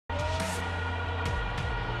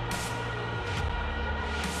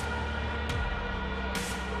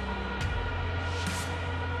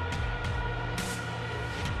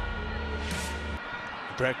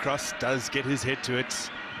Brad Cross does get his head to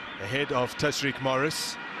it, ahead of Tashreeq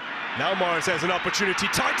Morris. Now Morris has an opportunity,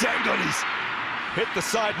 tight angle, he's hit the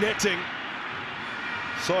side netting.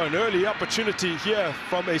 So an early opportunity here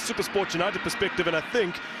from a Supersport United perspective, and I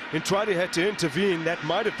think Ntwari had to intervene. That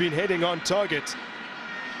might have been heading on target.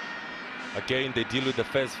 Again, they deal with the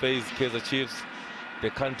first phase, KaizerChiefs.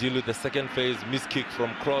 They can't deal with the second phase, miss kick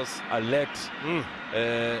from Cross, alert.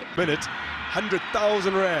 Minute,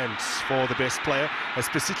 100,000 rands for the best player.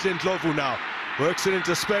 Especially Ndlovu now, works it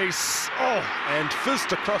into space. Oh, and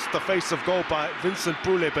fizzed across the face of goal by Vincent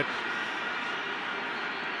Pule, but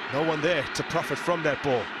no one there to profit from that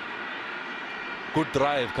ball. Good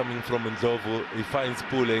drive coming from Ndlovu. He finds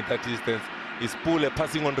Pule in that instance. Is Pule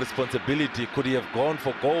passing on responsibility? Could he have gone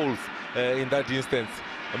for goals in that instance?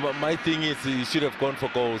 My thing is he should have gone for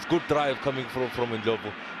goals. Good drive coming from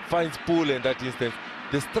Ndlovu. Finds Pule in that instance.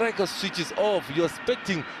 The striker switches off. You're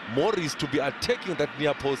expecting Morris to be attacking that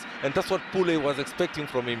near post, and that's what Pule was expecting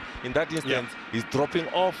from him. In that instance, he's dropping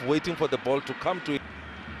off, waiting for the ball to come to him.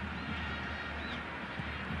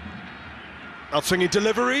 Outswinging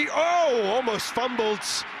delivery, oh, almost fumbled.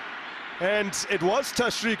 And it was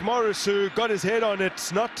Tashreeq Morris who got his head on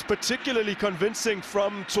it. Not particularly convincing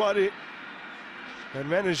from Ntwari. And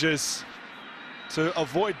manages to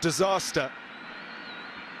avoid disaster.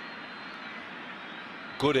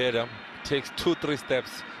 Good header. Takes 2-3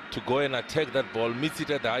 steps to go and attack that ball. Meets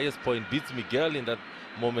it at the highest point. Beats Miguel in that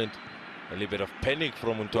moment. A little bit of panic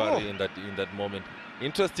from Ntwari in that moment.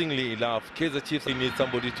 Interestingly enough, KaizerChiefs need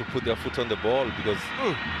somebody to put their foot on the ball because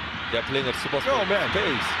they're playing at Supersport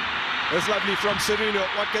pace. That's lovely from Serino.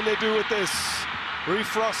 What can they do with this? Reef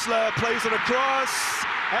Rossler plays it across,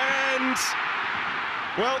 and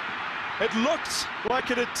well, it looked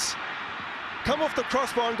like it had come off the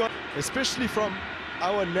crossbar and got, especially from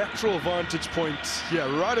our natural vantage point here,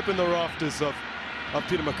 right up in the rafters of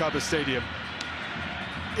Peter Mokaba Stadium.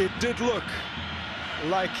 It did look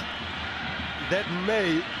like that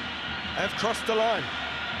may have crossed the line.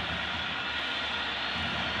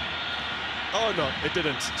 Oh no, it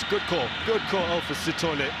didn't. It's a good call. Good call for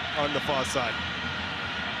Sitole on the far side.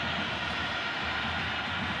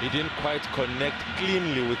 He didn't quite connect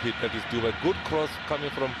cleanly with it, that is Duba. Good cross coming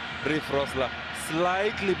from Reef Rossler,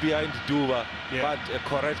 slightly behind Duba, but a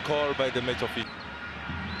correct call by the match official.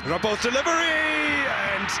 Rabo's delivery,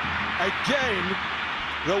 and again,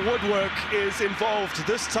 the woodwork is involved,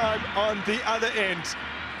 this time on the other end,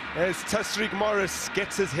 as Tashreeq Morris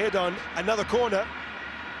gets his head on another corner.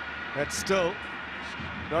 That's still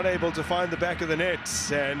not able to find the back of the net,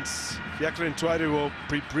 and Fiacre Ntwari will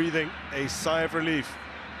be breathing a sigh of relief.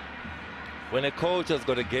 When a coach has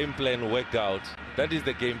got a game plan worked out, that is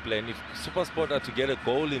the game plan. If Supersport are to get a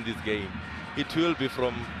goal in this game, it will be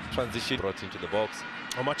from transition brought into the box.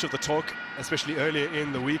 Well, much of the talk, especially earlier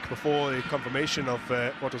in the week before the confirmation of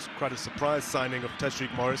what was quite a surprise signing of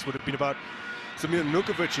Tashreeq Morris, would have been about Samir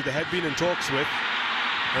Nukovic, who they had been in talks with.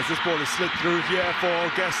 As this ball is slid through here for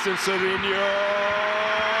Gaston Serino.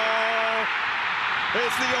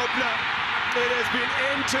 There's the opener. It has been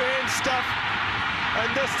end-to-end stuff. And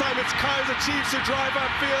this time it's KaizerChiefs who drive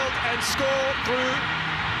upfield and score through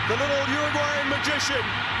the little Uruguayan magician.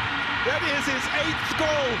 That is his 8th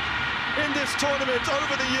goal in this tournament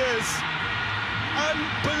over the years.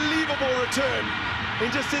 Unbelievable return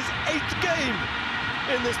in just his 8th game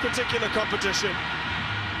in this particular competition.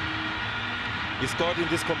 He scored in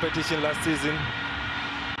this competition last season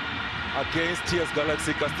against TS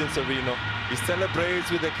Galaxy Gaston Serino. He celebrates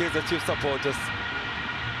with the KaizerChiefs supporters.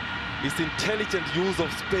 His intelligent use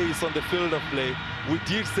of space on the field of play. We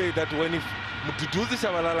did say that when Mduduzi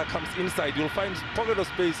Shabalala comes inside, you'll find pocket of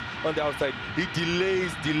space on the outside. He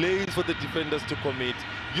delays for the defenders to commit.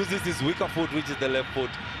 Uses his weaker foot, which is the left foot.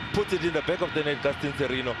 Puts it in the back of the net, Gaston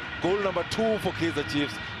Serino. Goal number 2 for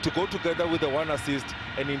KaizerChiefs to go together with the 1 assist.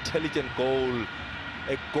 An intelligent goal.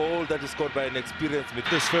 A goal that is scored by an experienced midfielder.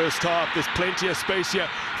 This first half, there's plenty of space here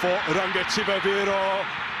for Ranga Chivaviro.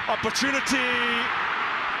 Opportunity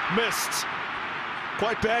missed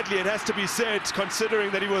quite badly, it has to be said,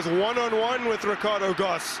 considering that he was one-on-one with Ricardo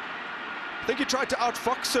Goss. I think he tried to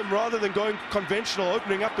outfox him rather than going conventional,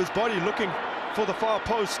 opening up his body, looking for the far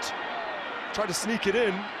post. Tried to sneak it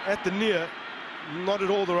in at the near. Not at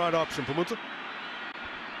all the right option. Pumutu?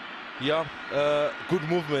 Yeah, good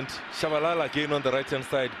movement. Shabalala again on the right-hand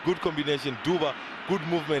side. Good combination. Duba, good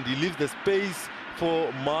movement. He leaves the space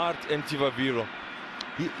for Mart and Chivaviro.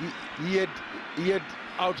 He had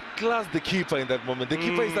outclassed the keeper in that moment. The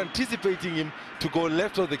keeper is anticipating him to go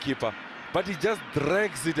left of the keeper. but he just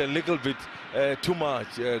drags it a little bit too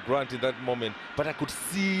much, Grant, in that moment. But I could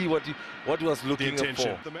see what he was looking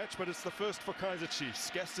for. The match, but it's the first for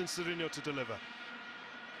KaizerChiefs. Gaston Serino to deliver.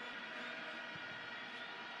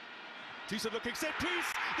 Tisa looking set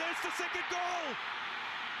piece. There's the second goal.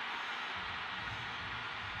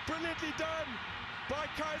 Brilliantly done by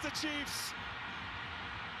KaizerChiefs.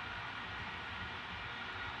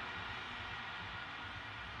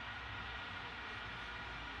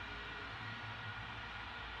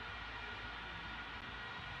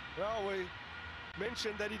 Well, we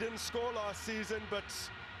mentioned that he didn't score last season, but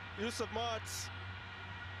Yusuf Martz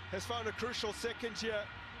has found a crucial second here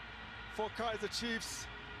for KaizerChiefs.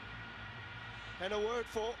 And a word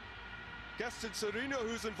for Gaston Serino,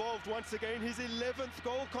 who's involved once again. His 11th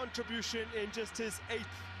goal contribution in just his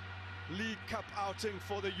 8th League Cup outing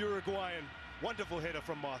for the Uruguayan. Wonderful header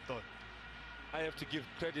from Martha. I have to give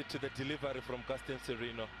credit to the delivery from Gaston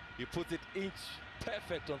Serino. He puts it inch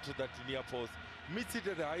perfect onto that near post. Meets it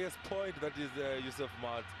at the highest point, that is Yusuf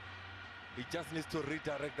Martz. He just needs to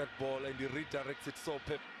redirect that ball, and he redirects it so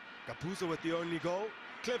perfect. Kapuza with the only goal.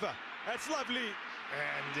 Clever. That's lovely.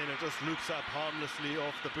 And then it just loops up harmlessly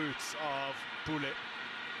off the boots of Pule.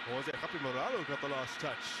 Or was it Happy Moralo got the last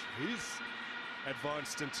touch? He's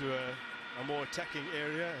advanced into a more attacking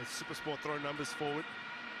area as Supersport throw numbers forward.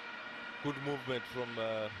 Good movement from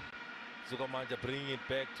Zugamanja, bringing it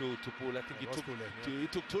back to Pule. I think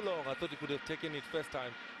it took too long. I thought he could have taken it first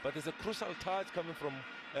time. But there's a crucial touch coming from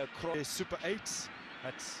Cross. Super 8.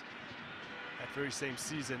 That's that very same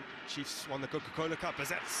season. Chiefs won the Coca-Cola Cup as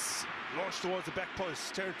that's launched towards the back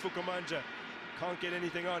post. Terence Fukumanja can't get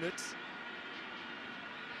anything on it.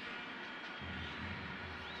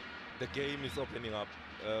 The game is opening up.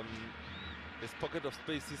 This pocket of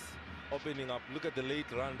space is opening up. Look at the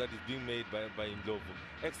late run that is being made by Ndlovu.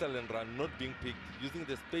 Excellent run, not being picked, using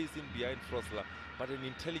the space in behind Frosler, but an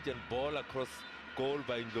intelligent ball across goal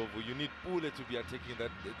by Ndlovu. You need Pule to be attacking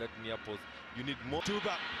that near post. You need more.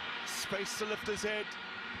 Duba, space to lift his head.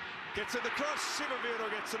 Gets in the cross.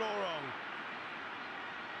 Shivaviro gets it all wrong.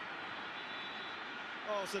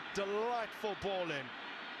 Oh, it's a delightful ball in.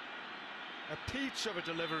 A peach of a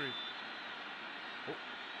delivery. Oh,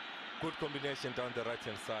 good combination down the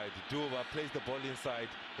right-hand side. Duba plays the ball inside,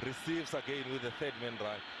 receives again with the third man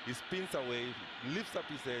run. He spins away, lifts up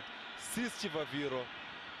his head, sees Chivaviro.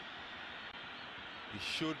 He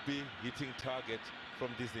should be hitting target from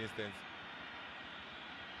this instance.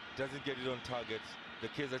 Doesn't get it on target. The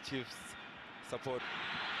KaizerChiefs support.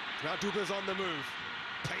 Now Duba's on the move.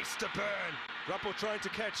 Pace to burn. Rappo trying to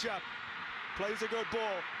catch up. Plays a good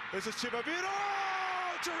ball. This is Chivaviro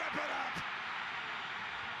to wrap it up.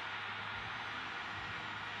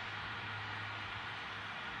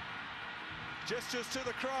 Gestures to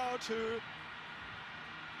the crowd who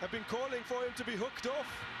have been calling for him to be hooked off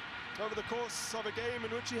over the course of a game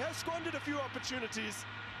in which he has squandered a few opportunities.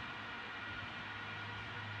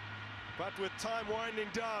 But with time winding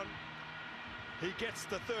down, he gets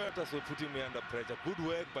the third. That's what putting me under pressure. Good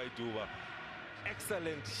work by Duba.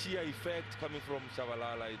 Excellent sheer effect coming from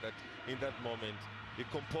Shabalala in that moment. He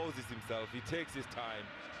composes himself. He takes his time,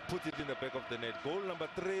 puts it in the back of the net. Goal number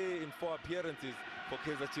 3 in 4 appearances for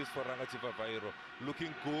KaizerChiefs for Chivaviro.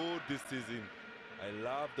 Looking good this season. I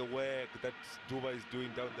love the work that Duba is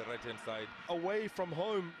doing down the right-hand side. Away from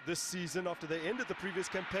home this season after they ended the previous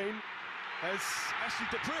campaign, as Ashley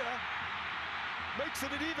Dupria makes it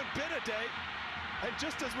an even better day. And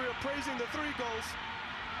just as we were praising the 3 goals,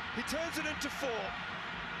 he turns it into 4.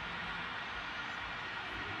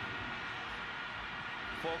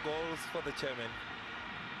 4 goals for the chairman.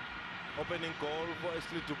 Opening goal for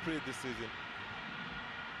Ashley Dupria this season.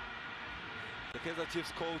 The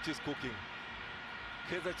KaizerChiefs coach is cooking.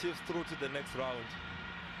 KaizerChiefs through to the next round.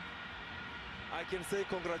 I can say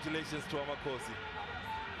congratulations to Amakosi.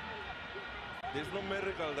 There's no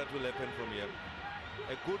miracle that will happen from here.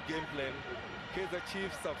 A good game plan.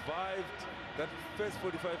 KaizerChiefs survived that first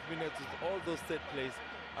 45 minutes with all those set plays.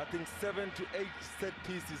 I think 7 to 8 set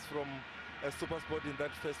pieces from Supersport in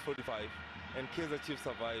that first 45. And KaizerChiefs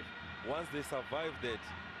survived. Once they survived that,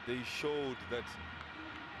 they showed that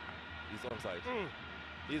he's onside.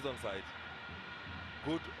 He's onside.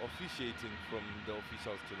 Good officiating from the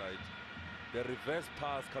officials tonight. The reverse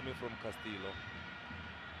pass coming from Castillo.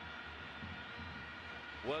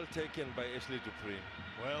 Well taken by Ashley Dupria.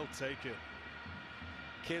 Well taken.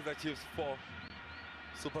 KaizerChiefs 4,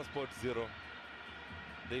 Supersport 0.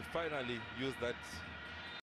 They finally used that